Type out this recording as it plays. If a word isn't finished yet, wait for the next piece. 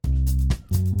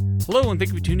Hello, and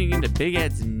thank you for tuning in to Big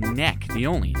Ed's Neck, the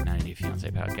only 90 Day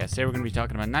Fiancé podcast. Today we're going to be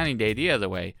talking about 90 Day the Other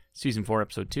Way, Season 4,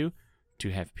 Episode 2, To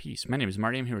Have Peace. My name is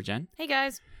Marty. I'm here with Jen. Hey,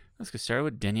 guys. Let's get started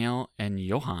with Danielle and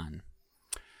Johan.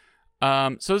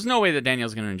 So there's no way that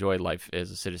Danielle's going to enjoy life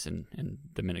as a citizen in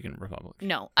Dominican Republic.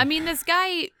 No. I mean, this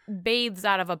guy bathes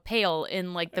out of a pail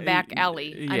in, like, the back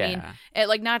alley. Yeah. I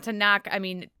mean, not to knock,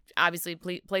 obviously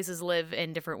places live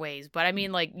in different ways, but I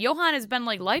mean, like, Johan has been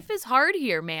like, life is hard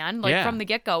here, man, like, from the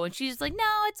get-go, and she's like, no,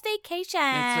 it's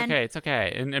vacation. It's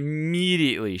okay. And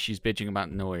immediately she's bitching about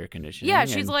no air conditioning. Yeah,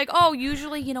 she's like, oh,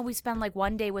 usually, we spend, like,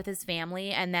 one day with his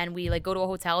family, and then we, like, go to a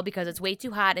hotel because it's way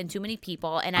too hot and too many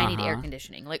people, and I need air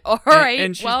conditioning. Like, all right,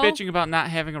 and she's bitching about not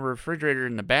having a refrigerator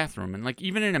in the bathroom, and, like,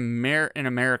 even in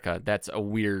America, that's a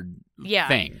weird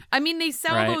thing. I mean, they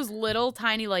sell those little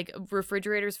tiny, like,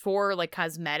 refrigerators for, like,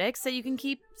 cosmetics that you can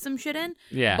keep some shit in.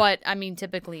 Yeah. But, I mean,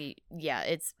 typically,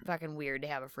 it's fucking weird to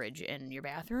have a fridge in your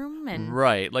bathroom. And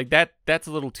right. Like, that's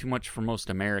a little too much for most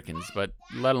Americans, but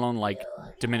let alone, like,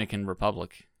 Dominican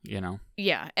Republic,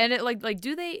 Yeah. And it, like,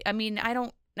 do they, I mean, I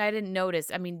didn't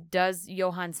notice. I mean, does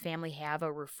Johan's family have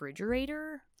a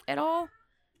refrigerator at all?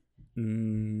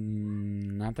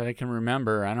 Not that I can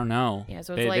remember. I don't know. Yeah,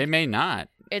 so it's they may not.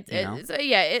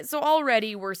 So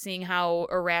already we're seeing how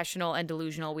irrational and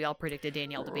delusional we all predicted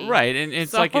Danielle to be. Right, and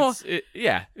it's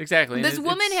exactly. This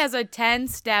woman has a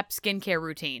 10-step skincare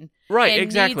routine. Right, and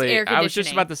exactly. Needs air I was just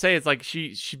conditioning. about to say, it's like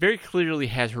she very clearly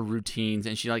has her routines,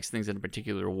 and she likes things in a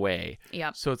particular way.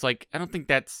 Yep. So it's like, I don't think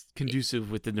that's conducive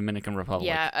with the Dominican Republic.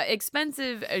 Yeah,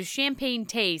 expensive champagne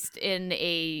taste in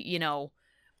a,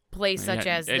 place such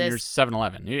as and this. your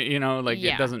 7-Eleven,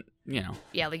 it doesn't,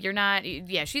 Yeah, like you're not,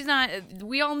 she's not,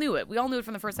 we all knew it. We all knew it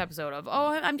from the first episode of,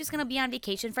 oh, I'm just going to be on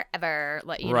vacation forever.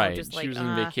 Like, right, just she was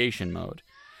in vacation mode.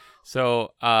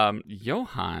 So,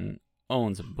 Johan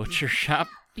owns a butcher shop.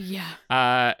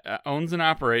 Yeah. Owns and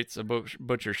operates a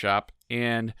butcher shop,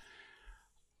 and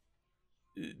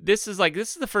this is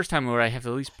the first time where I have to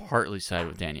at least partly side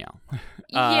with Danielle.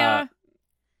 Yeah.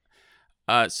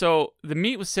 So the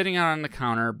meat was sitting out on the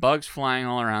counter, bugs flying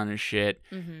all around and shit.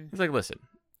 Mm-hmm. It's like, listen,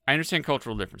 I understand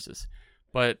cultural differences,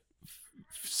 but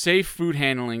safe food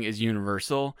handling is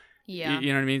universal. Yeah.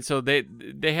 You know what I mean? So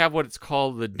they have what it's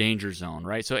called the danger zone,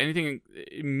 right? So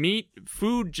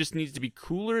food just needs to be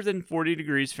cooler than 40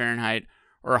 degrees Fahrenheit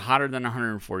or hotter than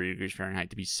 140 degrees Fahrenheit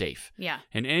to be safe. Yeah.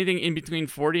 And anything in between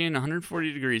 40 and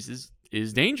 140 degrees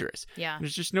is dangerous. Yeah.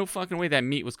 There's just no fucking way that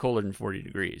meat was colder than 40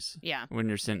 degrees. Yeah. When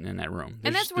you're sitting in that room.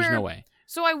 There's no way.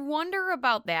 So I wonder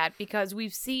about that because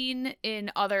we've seen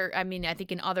in other, I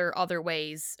think in other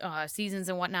ways, seasons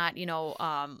and whatnot,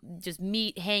 just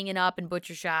meat hanging up in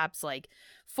butcher shops, like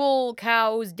full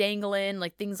cows dangling,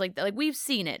 like things like that. Like we've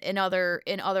seen it in other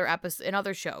episodes, in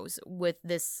other shows with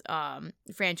this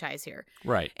franchise here.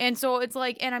 Right. And so it's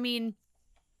like, and I mean,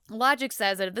 logic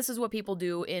says that if this is what people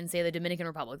do in, say, the Dominican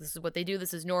Republic, this is what they do,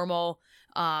 this is normal.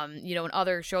 In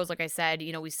other shows, like I said,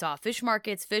 we saw fish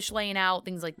markets, fish laying out,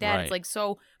 things like that. Right. It's like,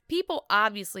 so people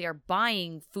obviously are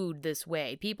buying food this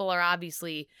way. People are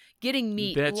obviously getting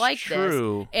meat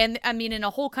true. this. And I mean, and a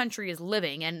whole country is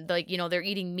living and like, they're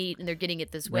eating meat and they're getting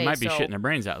it this way. They might be shitting their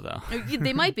brains out though.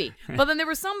 They might be. But then there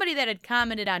was somebody that had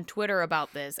commented on Twitter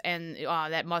about this and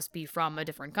that must be from a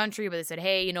different country, but they said,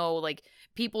 hey, like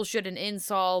people shouldn't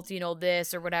insult,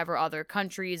 this or whatever other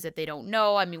countries that they don't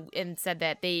know. I mean, and said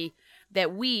that we,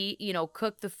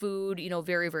 cook the food,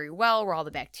 very, very well, where all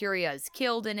the bacteria is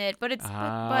killed in it. But it's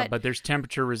but there's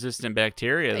temperature resistant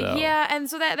bacteria though. Yeah, and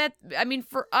so that I mean,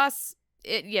 for us,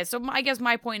 so I guess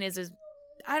my point is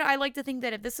I like to think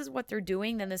that if this is what they're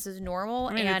doing, then this is normal.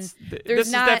 I mean, and this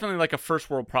is definitely like a first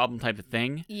world problem type of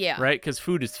thing. Yeah. Right? Because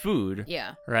food is food.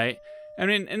 Yeah. Right? I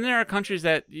mean, and there are countries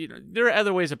that, there are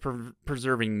other ways of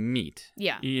preserving meat.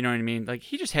 Yeah. You know what I mean? Like,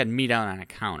 he just had meat out on a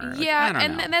counter. Like, yeah, I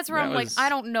don't know. And that's where I'm like, I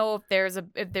don't know if there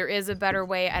is a better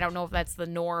way. I don't know if that's the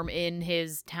norm in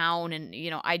his town, and,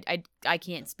 I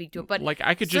can't speak to it. But like,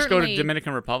 I could just go to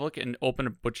Dominican Republic and open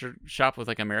a butcher shop with,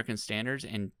 like, American standards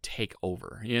and take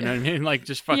over. You know what I mean? Like,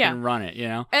 just fucking run it,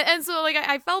 And so, like,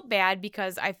 I felt bad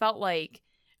because I felt like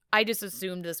I just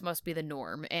assumed this must be the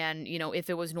norm. And, if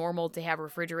it was normal to have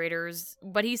refrigerators.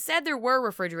 But he said there were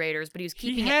refrigerators, but he was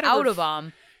keeping it out of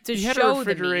them to show the meat. He had a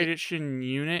refrigeration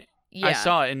unit. Yeah. I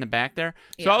saw it in the back there.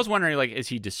 So I was wondering, like, is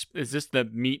this the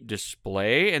meat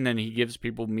display? And then he gives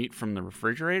people meat from the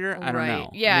refrigerator? I don't know.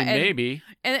 Yeah. I mean, maybe.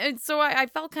 And so I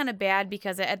felt kind of bad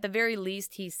because at the very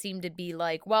least he seemed to be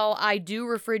like, well, I do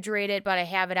refrigerate it, but I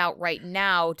have it out right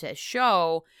now to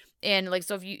show. And like,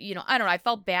 so if you know, I don't know, I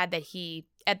felt bad that he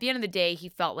at the end of the day, he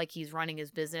felt like he's running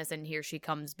his business, and here she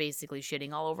comes basically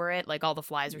shitting all over it. Like all the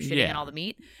flies are shitting in all the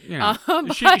meat. You know,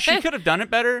 she could have done it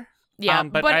better. Yeah,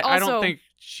 but I don't think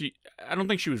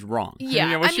she was wrong. Yeah,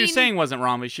 you know, what she was saying wasn't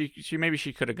wrong, but she maybe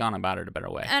she could have gone about it a better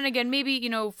way. And again, maybe, you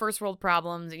know, first world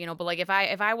problems, you know, but like if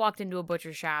I walked into a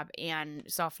butcher shop and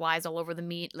saw flies all over the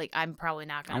meat, like I'm probably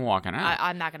not gonna. I'm walking out.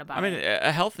 I'm not gonna buy. I mean, it.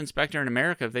 A health inspector in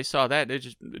America, if they saw that, they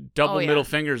just double middle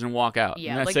fingers and walk out.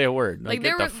 Yeah, and not say a word. Like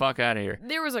get the fuck out of here.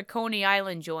 There was a Coney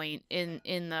Island joint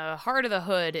in the heart of the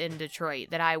hood in Detroit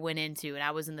that I went into, and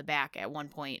I was in the back at one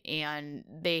point, and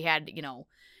they had, you know,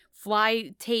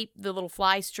 fly tape, the little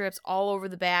fly strips all over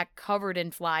the back, covered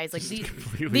in flies. Like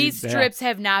these strips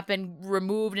have not been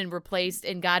removed and replaced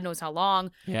in God knows how long.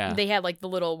 Yeah. They had like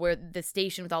the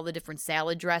station with all the different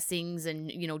salad dressings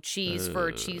and, you know, cheese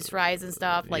for cheese fries and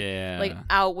stuff. Like like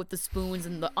out with the spoons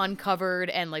and the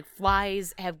uncovered, and like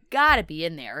flies have got to be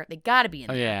in there. They got to be in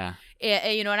there. Yeah.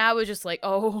 And, you know, and I was just like,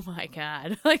 oh my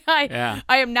God, like I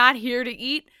am not here to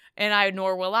eat. And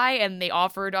nor will I. And they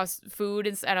offered us food,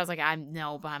 and I was like, I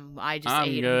just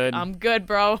ate good. I'm good,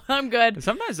 bro. I'm good.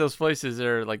 Sometimes those places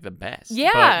are like the best.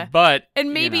 Yeah, but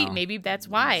and maybe you know, maybe that's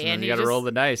why. And you got to roll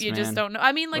the dice. You man. just don't know.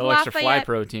 I mean, like extra fly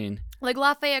protein. Like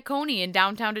Lafayette Coney in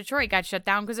downtown Detroit got shut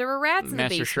down because there were rats in the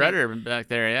basement. Master Shredder back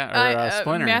there, yeah, or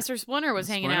Splinter. Master Splinter was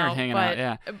hanging out,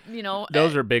 yeah. You know,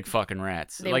 those are big fucking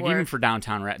rats. Like were. Even for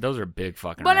downtown rats, those are big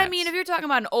fucking. But rats. I mean, if you're talking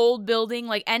about an old building,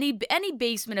 like any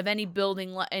basement of any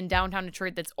building in downtown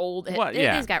Detroit that's old, they got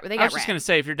I was rats. just gonna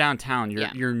say, if you're downtown,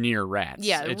 you're near rats.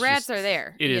 Yeah, rats are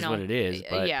there. It is what it is.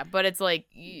 But yeah, but it's like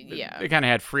they kind of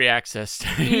had free access.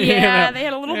 To, yeah, they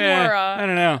had a little more. I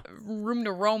don't know, room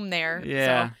to roam there.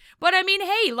 Yeah. So. But I mean,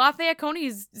 hey, Lafayette Coney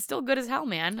is still good as hell,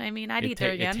 man. I mean, I'd eat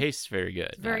there again. It tastes very good.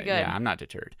 It's very good. Yeah, I'm not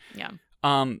deterred. Yeah.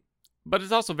 But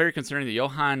it's also very concerning that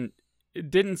Johan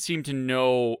didn't seem to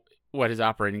know what his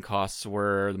operating costs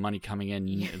were, the money coming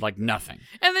in, like nothing.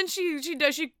 And then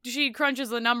she crunches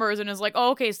the numbers and is like,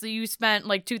 oh, okay, so you spent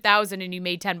like $2,000 and you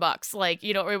made $10. Like,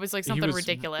 you know, it was like something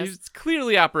ridiculous. He was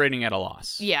clearly operating at a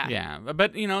loss. Yeah. Yeah.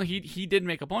 But you know, he did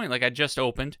make a point. Like, I just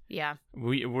opened. Yeah.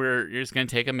 We're just gonna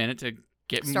take a minute to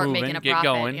start moving, making a get profit,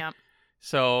 going. Yeah.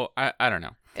 So I don't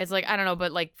know. It's like, I don't know,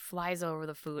 but like flies over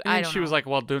the food. And she was like,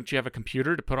 well, don't you have a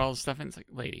computer to put all this stuff in? It's like,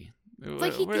 lady,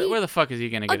 like where the fuck is he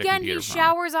going to get a computer Again, he from?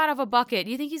 showers out of a bucket.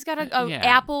 Do you think he's got a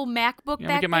Apple MacBook back there?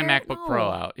 Let me get my MacBook Pro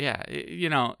out. Yeah, you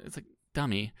know, it's like,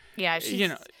 dummy. Yeah, she's, you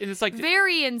know, it's like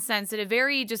very insensitive,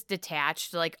 very just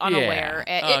detached, like unaware.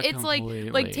 It's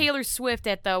completely. like Taylor Swift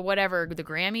at the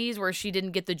Grammys, where she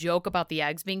didn't get the joke about the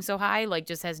eggs being so high, like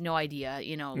just has no idea,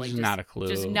 you know, like just not a clue,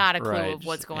 just not a clue of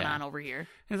what's going on over here. And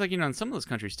it's like, you know, in some of those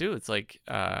countries too, it's like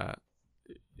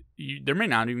there may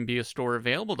not even be a store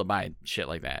available to buy shit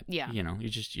like that. Yeah. You know,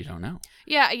 you don't know.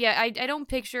 Yeah. I don't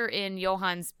picture in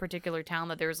Johan's particular town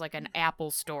that there's like an Apple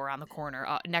store on the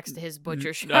corner next to his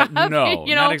butcher shop. No,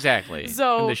 you know? Not exactly.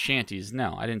 So in the shanties,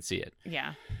 no, I didn't see it.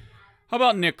 Yeah. How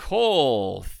about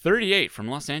Nicole, 38, from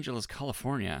Los Angeles,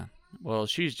 California? Well,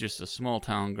 she's just a small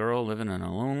town girl living in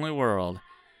a lonely world.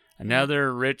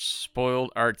 Another rich,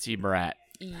 spoiled, artsy brat.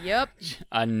 Yep.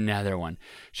 Another one.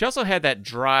 She also had that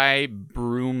dry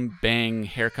broom bang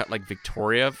haircut like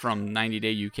Victoria from 90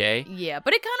 Day UK. Yeah,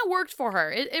 but it kind of worked for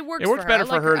her. It worked. It worked better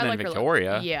for her than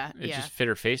Victoria. Yeah, it just fit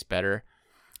her face better.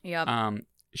 Yeah.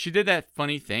 She did that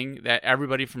funny thing that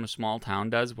everybody from a small town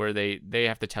does, where they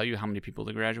have to tell you how many people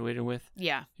they graduated with.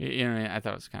 Yeah. You know, I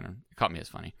thought it caught me as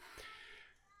funny.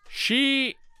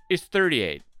 She is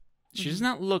 38. She does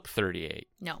not look 38.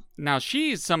 No. Now,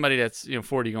 she's somebody that's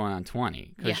 40 going on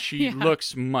 20, because she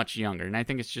looks much younger. And I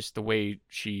think it's just the way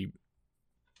she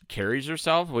carries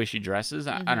herself, the way she dresses.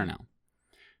 I don't know.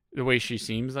 The way she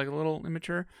seems like a little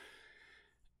immature.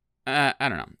 I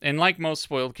don't know. And like most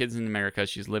spoiled kids in America,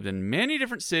 she's lived in many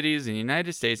different cities in the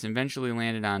United States and eventually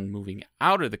landed on moving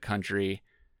out of the country,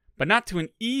 but not to an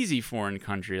easy foreign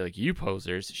country like you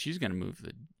posers. She's going to move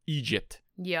to Egypt.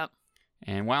 Yep.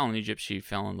 And while in Egypt, she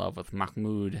fell in love with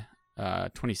Mahmoud,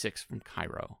 26, from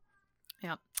Cairo.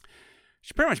 Yep.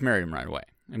 She pretty much married him right away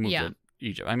and moved to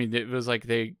Egypt. I mean, it was like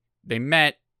they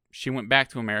met. She went back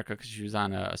to America because she was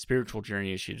on a spiritual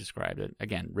journey, as she described it.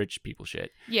 Again, rich people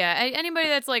shit. Yeah, anybody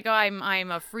that's like, oh,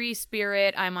 I'm a free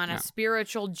spirit. I'm on a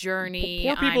spiritual journey.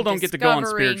 Poor people don't get to go on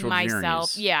spiritual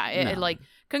journeys. Yeah, like,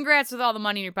 congrats with all the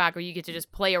money in your pocket. You get to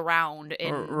just play around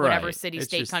in whatever city,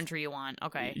 state, country you want.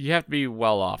 Okay. You have to be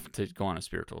well off to go on a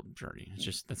spiritual journey. It's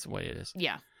just, that's the way it is.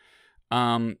 Yeah.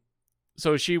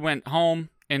 So she went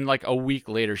home, and like a week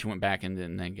later, she went back and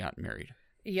then got married.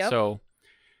 Yep. So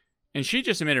And she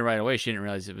just admitted right away she didn't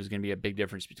realize it was going to be a big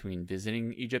difference between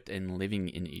visiting Egypt and living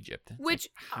in Egypt. It's which,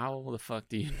 like, how the fuck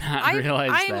do you not realize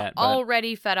that? I'm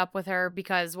already fed up with her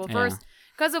because, first,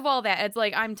 because of all that, it's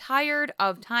like I'm tired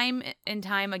of time and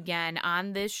time again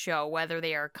on this show, whether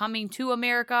they are coming to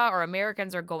America or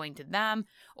Americans are going to them,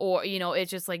 or,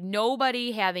 it's just like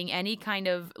nobody having any kind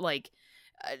of like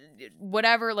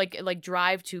whatever, like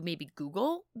drive to maybe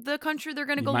Google the country they're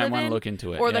going to go live in. You might want to look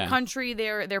into it. Or the country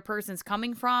their person's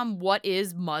coming from. What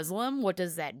is Muslim? What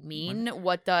does that mean?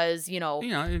 What does,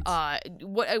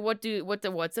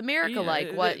 what's America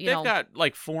like? What, They've got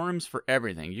like forums for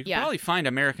everything. You can probably find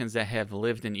Americans that have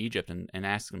lived in Egypt and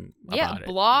ask them about it.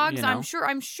 Blogs. I'm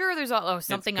sure there's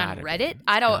something on Reddit.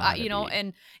 I don't,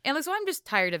 and like, so I'm just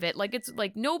tired of it. Like, it's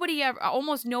like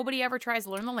almost nobody ever tries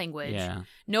to learn the language. Yeah.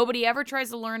 Nobody ever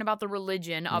tries to learn about the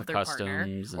religion of their partner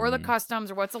or the customs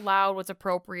or what's allowed, what's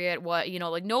appropriate, what,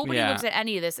 like nobody looks at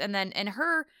any of this. And then,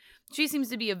 she seems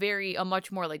to be a much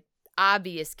more like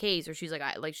obvious case where she's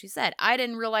like she said, I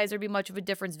didn't realize there'd be much of a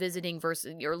difference living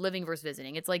versus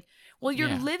visiting. It's like, well, you're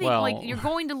like you're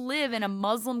going to live in a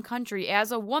Muslim country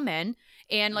as a woman.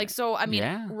 And like, so, I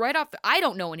mean, right off, I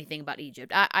don't know anything about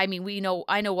Egypt. I mean,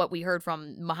 I know what we heard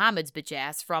from Muhammad's bitch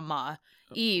ass from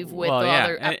Eve with the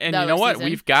other. And you know what?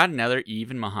 We've got another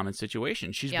Eve and Muhammad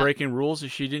situation. She's breaking rules that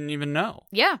she didn't even know.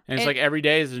 Yeah. And it's like every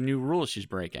day is a new rule she's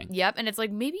breaking. Yep. And it's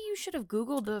like, maybe you should have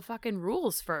Googled the fucking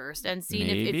rules first and seen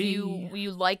if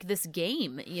you like this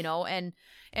game, and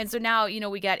so now,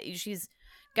 she's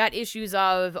got issues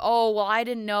of, oh, well, I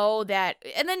didn't know that.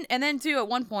 And then too, at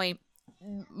one point,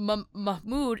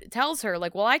 Mahmoud tells her,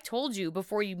 like, well, I told you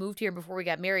before you moved here, before we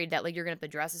got married, that like you're gonna have to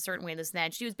dress a certain way and this and that.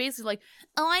 And she was basically like,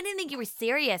 oh, I didn't think you were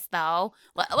serious though.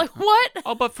 Like what?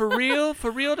 Oh, but for real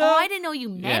though? Oh, I didn't know you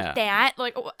meant that.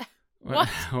 Like what?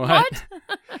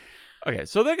 Okay,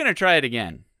 so they're gonna try it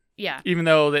again. Yeah. Even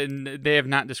though they have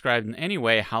not described in any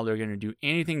way how they're going to do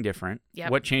anything different,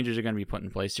 what changes are going to be put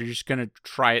in place. They're just going to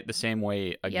try it the same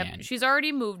way again. Yep. She's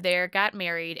already moved there, got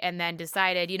married, and then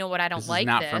decided, you know what, I don't like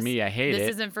this. This is not for me. I hate it. This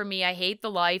isn't for me. I hate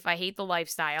the life. I hate the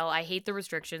lifestyle. I hate the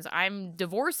restrictions. I'm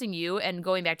divorcing you and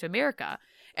going back to America.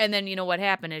 And then, what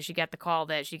happened is she got the call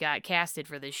that she got casted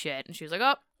for this shit. And she was like,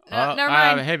 oh. No, never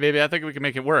mind. Hey, baby, I think we can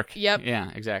make it work. Yep.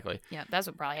 Yeah, exactly. Yeah, that's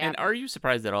what probably happened. And are you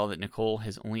surprised at all that Nicole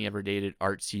has only ever dated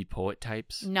artsy poet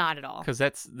types? Not at all.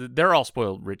 Because they're all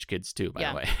spoiled rich kids too, by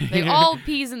the way. They all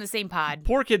peas in the same pod.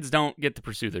 Poor kids don't get to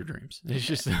pursue their dreams. It's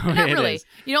just the way Not it really. is.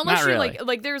 Unless you're really.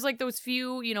 like there's like those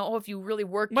few, if you really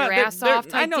work your ass off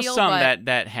type I know deal, some but...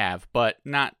 that have, but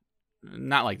not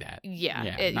like that.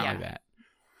 Yeah. Not like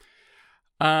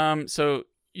that. So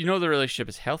the relationship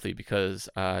is healthy because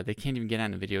they can't even get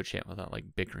on a video chat without like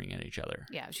bickering at each other.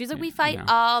 Yeah, she's like, we fight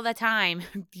all the time.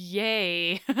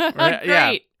 Yay. Right? Great.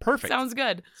 Yeah, perfect. Sounds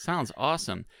good. Sounds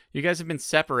awesome. You guys have been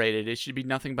separated. It should be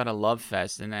nothing but a love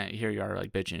fest, and here you are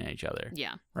like bitching at each other.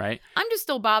 Yeah. Right? I'm just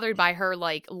still bothered by her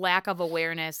like lack of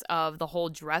awareness of the whole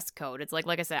dress code. It's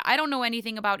like I said, I don't know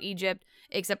anything about Egypt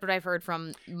except what I've heard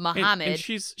from Muhammad. And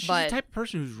she's the type of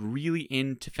person who's really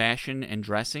into fashion and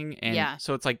dressing, and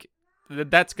so it's like,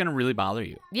 that's going to really bother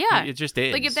you. Yeah. It just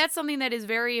is. Like, if that's something that is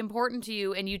very important to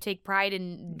you and you take pride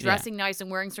in dressing nice and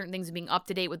wearing certain things and being up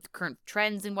to date with current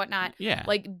trends and whatnot,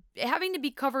 like, having to be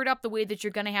covered up the way that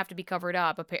you're going to have to be covered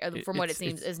up, from what it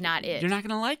seems, is not it. You're not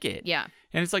going to like it. Yeah.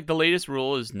 And it's like the latest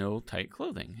rule is no tight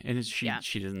clothing. And she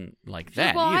doesn't like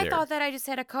that well, either. I thought that I just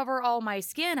had to cover all my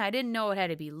skin. I didn't know it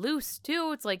had to be loose,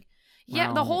 too. It's like...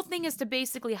 Yeah, the whole thing is to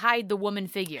basically hide the woman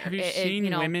figure. Have you seen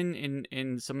women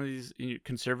in some of these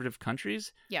conservative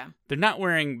countries? Yeah. They're not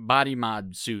wearing body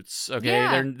mod suits, okay?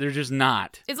 Yeah. They're just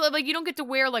not. It's like you don't get to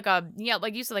wear like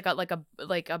you said,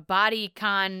 like a body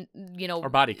con, Or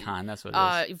body con, that's what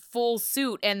it is. Full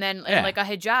suit and then and like a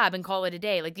hijab and call it a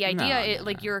day. Like the idea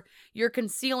you're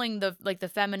concealing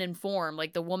the feminine form,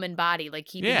 like the woman body, like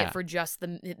keeping it for just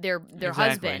their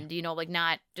husband, like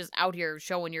not just out here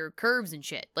showing your curves and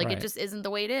shit. Like it just isn't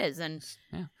the way it is. And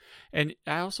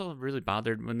I also really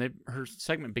bothered when her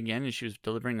segment began and she was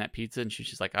delivering that pizza and she's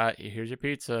just like, here's your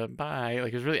pizza, bye.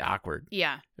 Like, it was really awkward.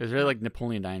 Yeah. It was really like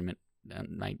Napoleon Dynamite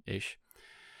night-ish.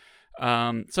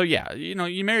 So yeah,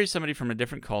 you marry somebody from a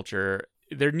different culture,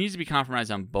 there needs to be compromise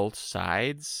on both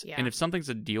sides. Yeah. And if something's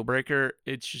a deal breaker,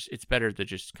 it's better to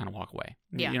just kind of walk away.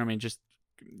 Yeah. You know what I mean? Just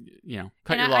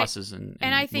cut your losses and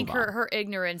I think move on. her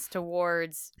ignorance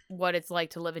towards what it's like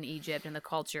to live in Egypt and the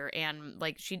culture, and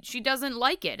like she doesn't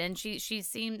like it, and she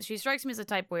strikes me as a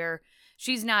type where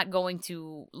she's not going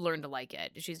to learn to like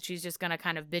it. She's just gonna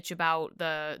kind of bitch about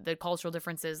the cultural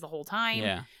differences the whole time.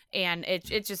 Yeah. And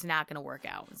it's just not gonna work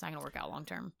out. It's not gonna work out long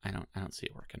term. I don't see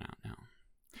it working out now.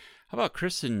 How about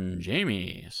Kris and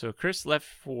Jamie? So Kris left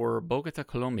for Bogota,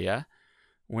 Colombia,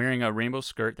 wearing a rainbow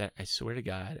skirt that I swear to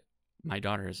God, my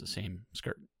daughter has the same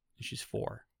skirt. She's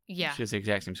 4. Yeah. She has the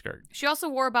exact same skirt. She also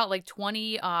wore about like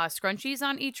 20 scrunchies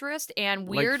on each wrist and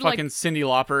weird like fucking Cyndi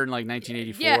Lauper in like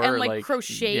 1984. Yeah, and like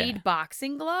crocheted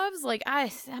boxing gloves. Like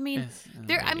I mean,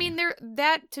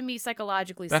 that to me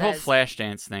psychologically that says whole flash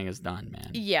dance thing is done,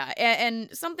 man. Yeah, and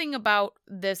something about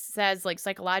this says like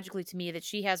psychologically to me that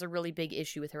she has a really big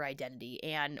issue with her identity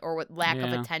or with lack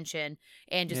of attention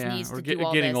and just needs to do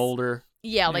all getting this. Older.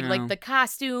 Yeah, like the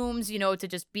costumes, to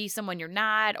just be someone you're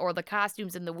not, or the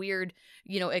costumes and the weird,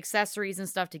 accessories and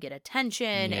stuff to get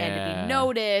attention and to be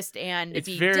noticed and to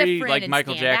be different. It's very like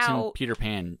Michael Jackson, out. Peter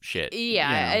Pan shit.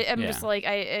 Yeah, I'm just like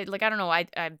I don't know. I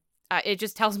it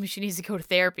just tells me she needs to go to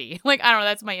therapy. Like I don't know.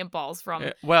 That's my impulse from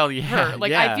her.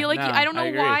 Like I feel like I don't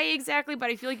know why exactly,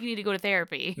 but I feel like you need to go to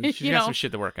therapy. She's got some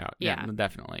shit to work out. Yeah,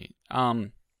 definitely.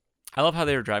 I love how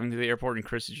they were driving to the airport and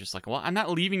Kris is just like, well, I'm not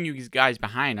leaving you guys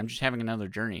behind. I'm just having another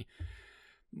journey.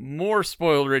 More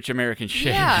spoiled rich American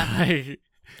shit. Yeah.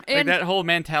 like that whole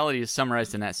mentality is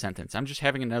summarized in that sentence. I'm just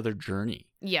having another journey.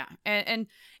 Yeah. And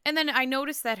then I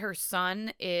noticed that her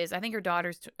son is, I think her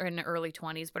daughter's in the early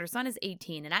 20s, but her son is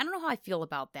 18. And I don't know how I feel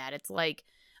about that. It's like,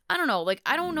 I don't know. Like,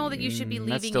 I don't know that you should be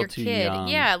leaving your kid. Young.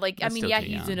 Yeah. Like, That's he's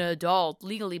young. an adult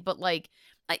legally, but like,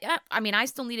 I mean, I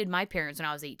still needed my parents when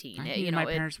I was 18. I needed my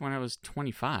parents when I was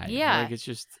 25. Yeah. Like, it's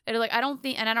just... I don't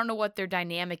think... And I don't know what their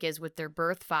dynamic is with their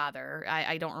birth father.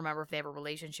 I don't remember if they have a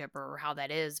relationship or how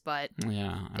that is, but...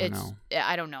 Yeah, I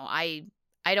don't know. I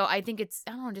don't know. I think it's...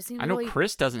 I don't know, it just seems I know really...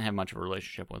 Kris doesn't have much of a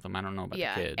relationship with them. I don't know about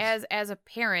the kids. As a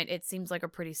parent, it seems like a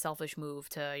pretty selfish move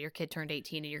to... Your kid turned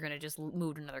 18 and you're going to just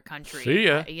move to another country. See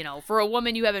ya. For a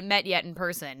woman you haven't met yet in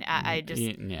person. I just...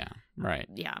 Yeah, right.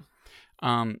 Yeah.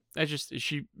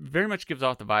 She very much gives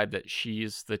off the vibe that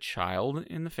she's the child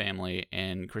in the family,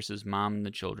 and Kris's mom and the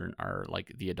children are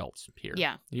like the adults here.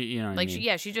 Yeah, you know what I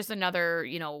mean? She's just another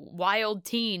wild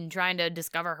teen trying to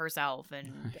discover herself,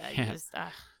 and just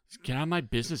get out of my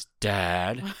business,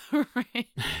 Dad. Right.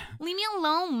 Leave me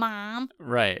alone, Mom.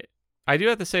 Right. I do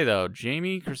have to say though,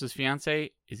 Jamie, Kris's fiance,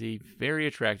 is a very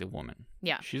attractive woman.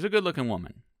 Yeah, she's a good-looking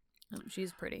woman.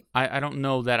 She's pretty. I don't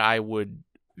know that I would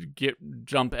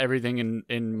jump everything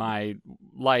in my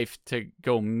life to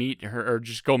go meet her or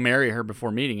just go marry her before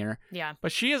meeting her. Yeah.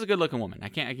 But she is a good looking woman. I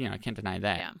can't deny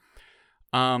that. Yeah.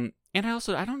 And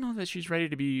I don't know that she's ready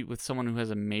to be with someone who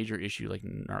has a major issue like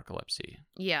narcolepsy.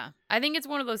 Yeah. I think it's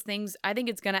one of those things. I think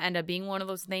it's going to end up being one of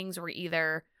those things where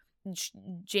either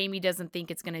Jamie doesn't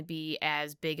think it's going to be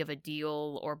as big of a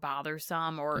deal or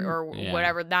bothersome or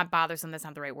whatever. Not bothersome, that's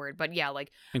not the right word, but yeah,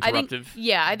 like interruptive.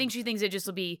 I think she thinks it just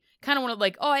will be kind of one of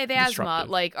like, oh, I have asthma,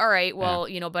 like, all right, well,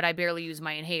 but I barely use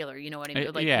my inhaler, you know what I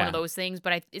mean? Like one of those things.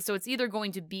 But so it's either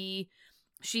going to be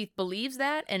she believes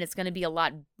that and it's going to be a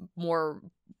lot more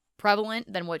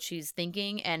prevalent than what she's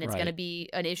thinking and it's going to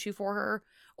be an issue for her.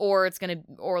 Or it's gonna,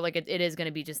 it is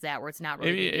gonna be just that, where it's not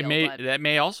really. That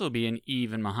may also be an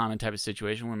Eve and Muhammad type of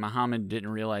situation when Muhammad didn't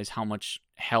realize how much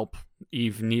help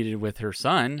Eve needed with her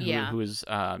son, who is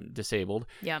disabled.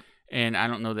 Yeah. And I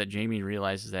don't know that Jamie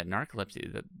realizes that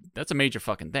narcolepsy that's a major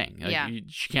fucking thing. Like,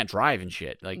 she can't drive and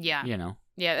shit. Like, Yeah,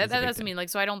 that's what I mean. Like,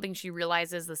 so I don't think she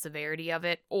realizes the severity of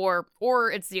it, or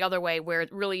it's the other way where it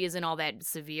really isn't all that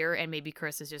severe, and maybe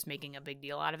Kris is just making a big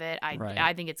deal out of it.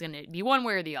 I think it's gonna be one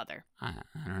way or the other. I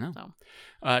don't know.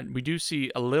 So. We do see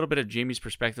a little bit of Jamie's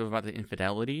perspective about the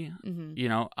infidelity.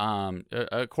 Mm-hmm.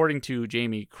 According to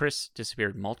Jamie, Kris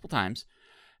disappeared multiple times,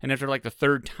 and after like the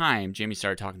third time, Jamie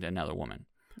started talking to another woman.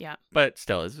 Yeah. But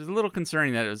still, it's a little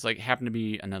concerning that it was like happened to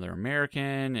be another American.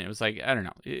 And it was like, I don't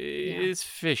know. It's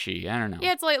fishy. I don't know.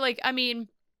 Yeah, it's like I mean,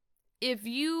 if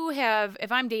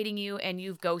I'm dating you and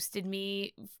you've ghosted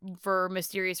me for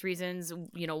mysterious reasons,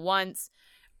 once,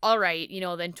 all right,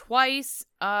 then twice,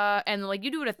 and like you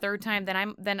do it a third time,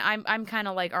 then I'm kind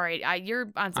of like, all right,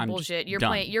 you're on some bullshit. You're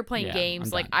playing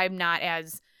games. Like I'm not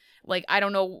as. Like, I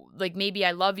don't know, like, maybe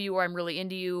I love you or I'm really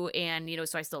into you and,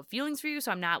 so I still have feelings for you,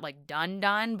 so I'm not, like, done,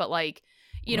 but, like,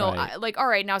 right. All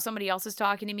right, now somebody else is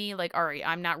talking to me, like, all right,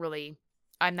 I'm not really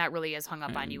as hung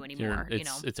up on you anymore,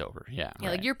 It's over, yeah.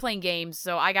 Right. Like, you're playing games,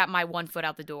 so I got my 1 foot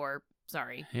out the door,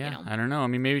 sorry. Yeah, I don't know. I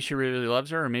mean, maybe she really loves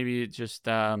her, or maybe it just,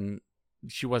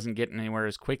 she wasn't getting anywhere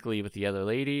as quickly with the other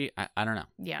lady. I don't know.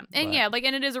 Yeah. And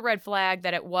and it is a red flag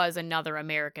that it was another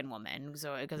American woman.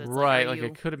 So, because it's right. Like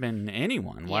it could have been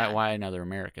anyone. Why another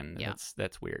American? Yeah.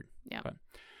 That's weird. Yeah. But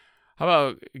how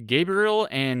about Gabriel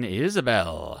and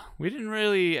Isabel? We didn't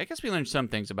really, I guess we learned some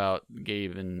things about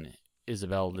Gabe and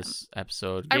Isabel this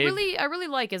episode. Gabe, I really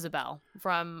like Isabel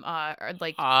from,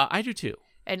 I do too.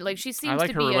 And like she seems I like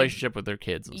to her be relationship with their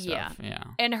kids and stuff. Yeah.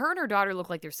 And her and her daughter look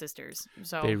like they're sisters.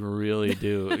 So They really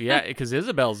do. Yeah, because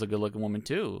Isabel's a good-looking woman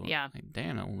too. Yeah. Like,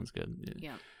 damn, that woman's good.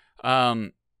 Yeah.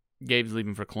 Gabe's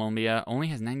leaving for Colombia. Only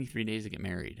has 93 days to get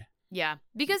married. Yeah,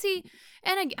 because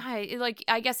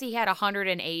I guess he had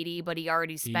 180, but he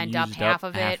already spent up used half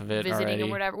up of it visiting already. or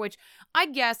whatever, which I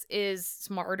guess is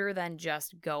smarter than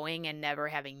just going and never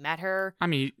having met her. I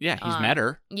mean, yeah, he's met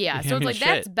her. Yeah, I so it's mean, like shit.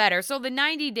 that's better. So the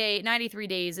 93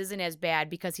 days isn't as bad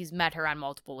because he's met her on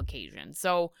multiple occasions.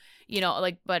 So,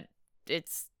 but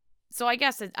it's so I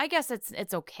guess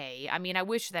it's okay. I mean, I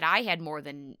wish that I had more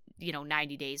than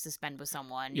 90 days to spend with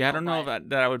someone. Yeah, I don't know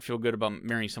that I would feel good about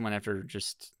marrying someone after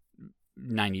just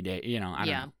 90 days.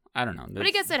 I don't know. But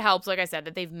I guess it helps, like I said,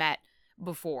 that they've met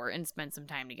before and spent some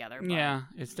time together. But yeah,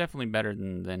 it's definitely better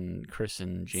than Kris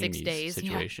and Jamie's 6 days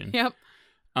situation. Yeah.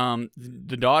 Yep.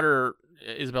 The daughter,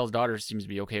 Isabel's daughter, seems to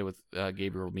be okay with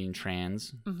Gabriel being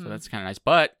trans, Mm-hmm. so that's kind of nice.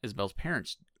 But Isabel's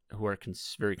parents, who are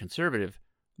very conservative,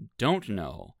 don't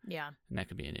know. Yeah. And that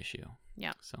could be an issue.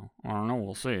 Yeah. So, I don't know.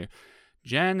 We'll see.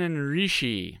 Jen and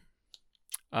Rishi.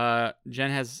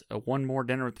 Jen has one more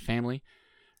dinner with the family.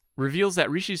 Reveals that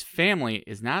Rishi's family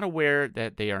is not aware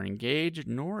that they are engaged,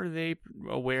 nor are they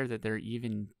aware that they're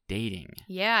even dating.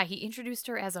 Yeah, he introduced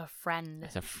her as a friend.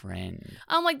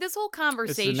 Like this whole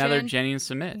conversation. It's another Jenny and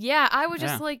Submit. Yeah, I was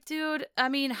just like, dude, I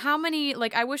mean, how many,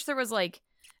 I wish there was I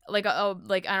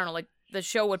don't know, the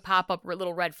show would pop up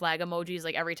little red flag emojis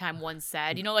every time one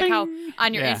said, how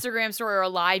on your Instagram story or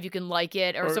live you can like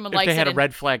it or someone likes it. If they had a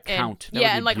red flag count,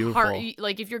 that would be beautiful.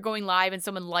 Heart, if you're going live and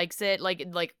someone likes it,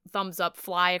 thumbs up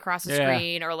fly across the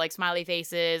screen or smiley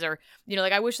faces or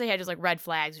I wish they had just red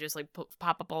flags just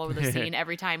pop up all over the scene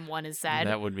every time one is said.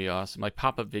 That would be awesome.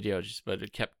 Pop-up videos, but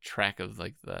it kept track of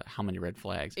how many red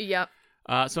flags. Yep.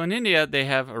 So in India, they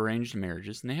have arranged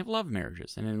marriages and they have love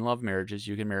marriages. And in love marriages,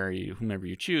 you can marry whomever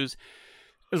you choose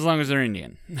as long as they're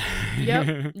Indian.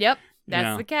 Yep.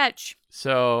 That's the catch.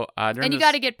 So, and you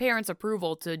got to get parents'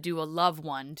 approval to do a love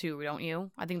one too, don't you?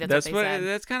 I think that's what they said.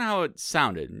 That's kind of how it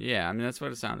sounded. Yeah, I mean that's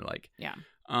what it sounded like. Yeah.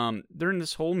 During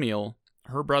this whole meal,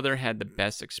 her brother had the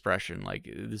best expression.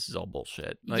 This is all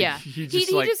bullshit. He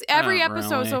just every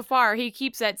episode so far, he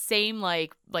keeps that same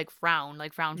frown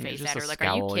face at her.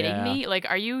 Scowl, are you kidding me?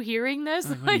 Are you hearing this?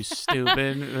 You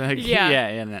stupid.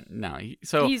 No.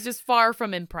 So he's just far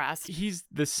from impressed. He's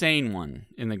the sane one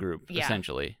in the group,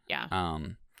 essentially. Yeah.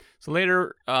 So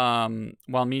later,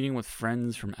 while meeting with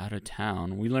friends from out of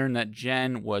town, we learned that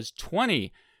Jen was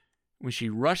 20 when she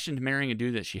rushed into marrying a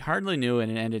dude that she hardly knew,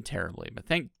 and it ended terribly. But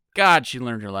thank God she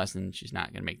learned her lesson. She's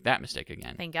not going to make that mistake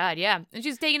again. Thank God, yeah. And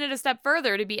she's taking it a step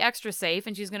further to be extra safe,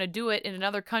 and she's going to do it in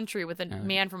another country with a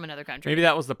man from another country. Maybe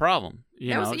that was the problem.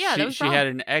 She problem. had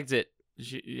an exit.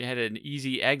 She had an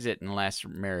easy exit in the last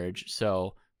marriage,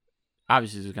 so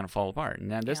obviously it was going to fall apart. And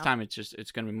then this time it's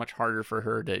going to be much harder for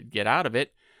her to get out of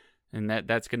it. And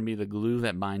that's going to be the glue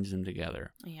that binds them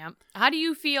together. Yeah. How do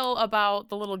you feel about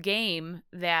the little game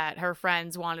that her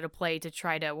friends wanted to play to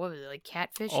try to, what was it,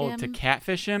 catfish him? Oh, to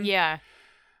catfish him? Yeah.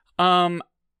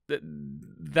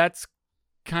 That's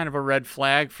kind of a red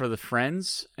flag for the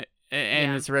friends.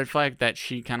 And it's a red flag that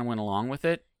she kind of went along with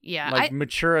it. Yeah.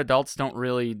 Mature adults don't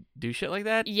really do shit like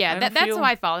that. Yeah, that's how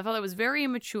I felt. I felt it was very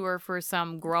immature for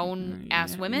some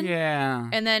grown-ass women. Yeah.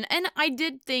 And I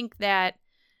did think that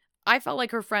I felt like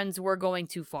her friends were going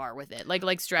too far with it,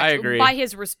 stretch. I agree. By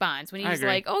his response when he was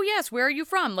like, "Oh yes, where are you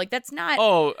from?" That's not.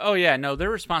 Oh yeah, no,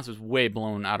 their response was way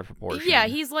blown out of proportion. Yeah,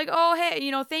 he's like, "Oh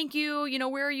hey, thank you,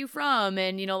 where are you from?"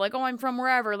 And "Oh, I'm from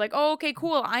wherever." "Oh, okay,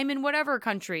 cool, I'm in whatever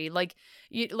country."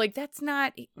 That's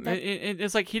not.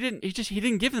 It's like he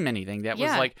didn't give them anything. That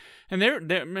was and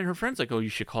her friends like, "Oh, you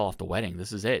should call off the wedding.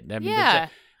 This is it."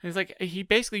 It's like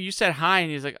you said hi, and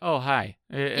he's like, "Oh, hi."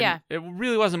 It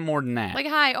really wasn't more than that.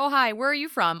 Hi, oh hi, where are you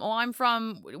from? Oh, I'm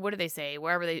from. What did they say?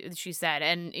 Wherever she said,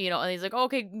 and and he's like, oh,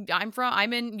 "Okay,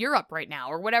 I'm in Europe right now,"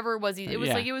 or whatever it was. It was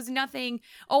it was nothing.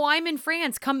 "Oh, I'm in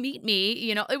France. Come meet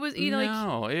me." It was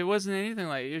no, it wasn't anything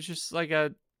it was just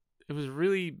it was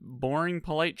really boring,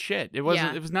 polite shit. It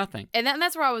wasn't. It was nothing. And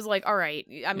that's where I was like, all right.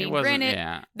 I mean, granted,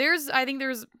 I think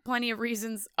there's plenty of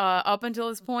reasons up until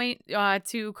this point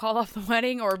to call off the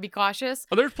wedding or be cautious.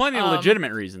 Well, there's plenty of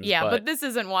legitimate reasons. Yeah, but this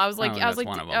isn't one. I was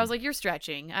like, you're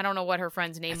stretching. I don't know what her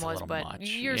friend's name was, but much.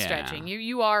 You're stretching.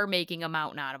 You are making a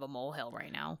mountain out of a molehill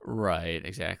right now. Right.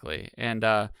 Exactly. And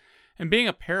being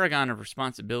a paragon of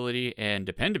responsibility and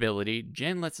dependability,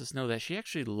 Jen lets us know that she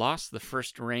actually lost the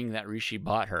first ring that Rishi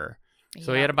bought her.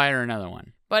 So he had to buy her another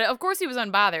one. But of course he was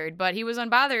unbothered. But he was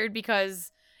unbothered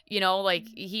because, Like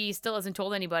he still hasn't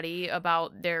told anybody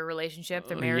about their relationship,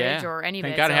 their marriage, or any of it.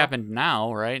 Thank God it happened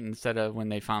now, right? Instead of when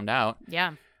they found out.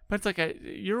 Yeah. But it's like,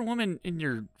 you're a woman in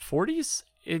your 40s,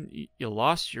 and you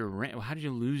lost your ring. How did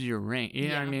you lose your ring? You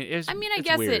know what I mean? I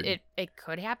guess weird. it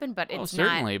could happen, but it's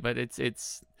certainly, but it's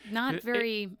not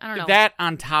very. I don't know. That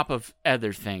on top of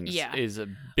other things is a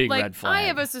big red flag. I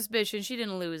have a suspicion she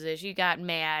didn't lose it. She got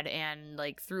mad and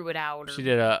threw it out. Or she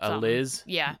did a Liz.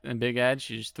 Yeah. And Big Ed.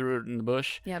 She just threw it in the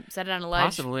bush. Yep. Set it on a ledge.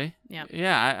 Possibly. Yeah.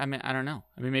 Yeah. I mean, I don't know.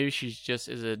 I mean, maybe she's just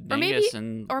is a dingus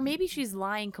or maybe she's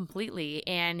lying completely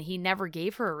and he never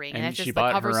gave her a ring, and that's just she the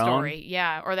bought cover her story. Own?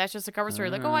 Yeah. Or that's just a cover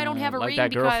story. Like, I don't have a ring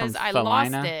that girl because from I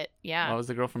Thelina? lost it. Yeah. What was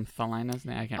the girl from Thelina's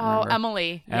name? I can't remember. Oh,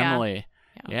 Emily. Emily.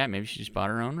 Yeah, maybe she just bought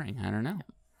her own ring. I don't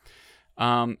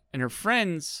know. And her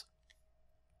friends,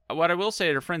 what I will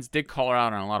say, her friends did call her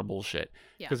out on a lot of bullshit.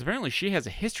 Because apparently she has a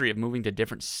history of moving to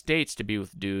different states to be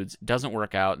with dudes, doesn't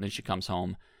work out, and then she comes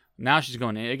home. Now she's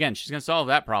going, again, she's going to solve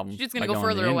that problem. She's going to go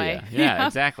further away. Yeah,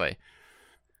 exactly.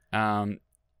 And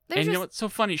you know what's so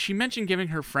funny? She mentioned giving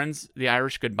her friends the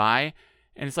Irish goodbye.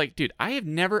 And it's like, dude,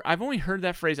 I've only heard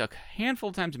that phrase a handful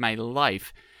of times in my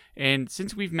life. And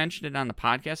since we've mentioned it on the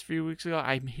podcast a few weeks ago,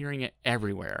 I'm hearing it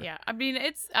everywhere. Yeah.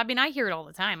 I hear it all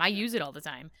the time. I use it all the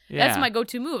time. Yeah. That's my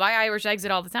go-to move. I Irish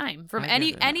exit all the time. From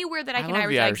anywhere that I can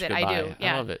Irish exit, goodbye. I do.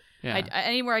 Yeah. I love it. Yeah.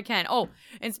 Anywhere I can. Oh,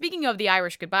 and speaking of the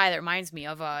Irish goodbye, that reminds me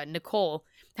of Nicole.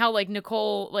 How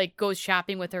Nicole goes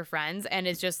shopping with her friends and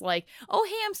is just like, oh,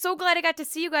 hey, I'm so glad I got to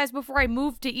see you guys before I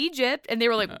moved to Egypt. And they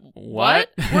were like,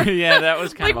 what? Yeah, that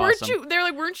was kind of awesome. They're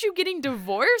like, weren't you getting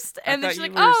divorced? And then she's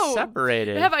like,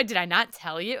 separated. Did I not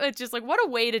tell you? It's just like, what a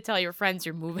way to tell your friends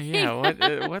you're moving. Yeah,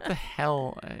 what the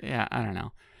hell? Yeah, I don't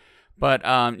know. But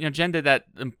Jen did that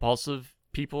impulsive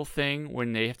people thing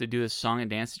when they have to do this song and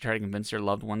dance to try to convince their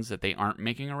loved ones that they aren't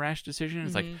making a rash decision.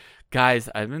 It's like, guys,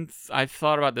 I've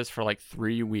thought about this for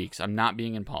 3 weeks. I'm not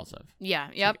being impulsive. Yeah.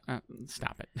 Yep. Like,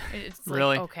 stop it. It's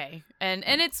really okay. And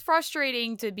it's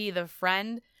frustrating to be the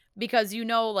friend because you're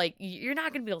not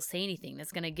going to be able to say anything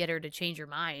that's going to get her to change her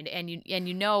mind, and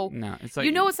it's like,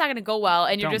 it's not going to go well,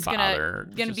 and you're just going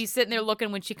to be sitting there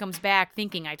looking when she comes back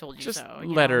thinking I told you just so.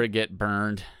 Let her get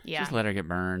burned. Yeah. Just let her get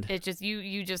burned. It's just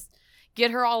you just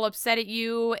get her all upset at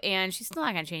you, and she's still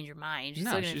not going to change her mind. She's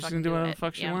just going to do whatever the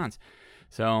fuck she wants.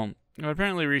 So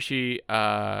apparently Rishi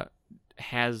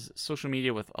has social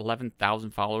media with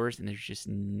 11,000 followers, and there's just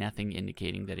nothing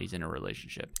indicating that he's in a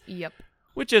relationship. Yep.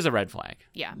 Which is a red flag.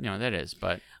 Yeah. That is,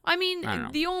 but... I mean,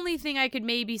 the only thing I could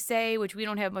maybe say, which we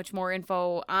don't have much more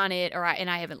info on it, and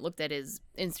I haven't looked at his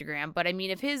Instagram, but I mean,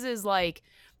 if his is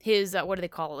his, what do they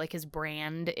call it? His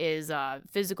brand is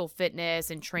physical fitness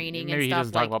and training maybe and stuff. Maybe he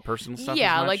doesn't talk about personal stuff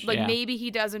yeah, as much. Maybe he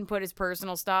doesn't put his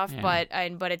personal stuff, but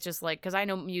it's just because I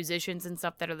know musicians and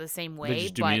stuff that are the same way. They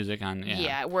just do music on,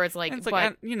 where it's like...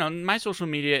 my social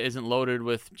media isn't loaded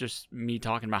with just me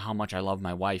talking about how much I love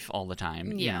my wife all the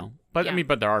time, you know. But I mean,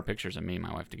 but there are pictures of me and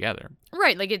my wife together.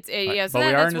 Right, so we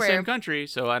are in the same country,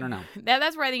 so I don't know.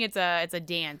 That's where I think it's a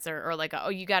dance or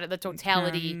you got the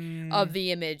totality of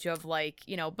the image of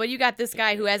but you got this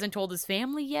guy who hasn't told his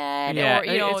family yet. Yeah, or,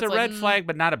 it's a red flag,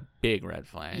 but not a big red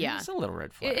flag. Yeah, it's a little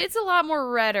red flag. It's a lot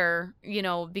more redder,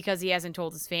 because he hasn't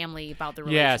told his family about the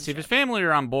relationship. Yeah, see, if his family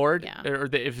are on board, or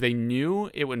if they knew,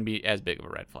 it wouldn't be as big of a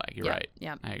red flag. You're right.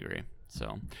 Yeah, I agree.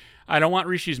 So, I don't want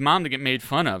Rishi's mom to get made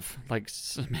fun of, like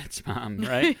Sumit's mom,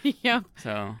 right? Yeah.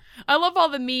 So I love all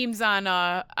the memes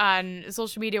on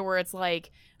social media where it's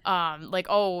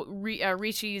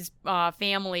Rishi's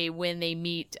family when they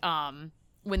meet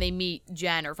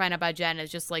Jen or find out about Jen is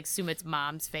just like Sumit's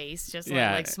mom's face, just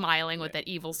like smiling with that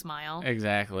evil smile.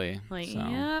 Exactly.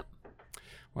 Yep.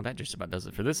 Well, that just about does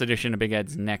it for this edition of Big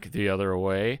Ed's Neck the Other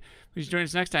Way. Please join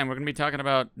us next time. We're going to be talking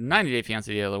about 90 Day Fiancé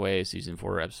the Other Way, Season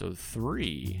 4, Episode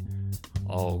 3.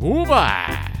 Oh,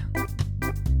 goodbye!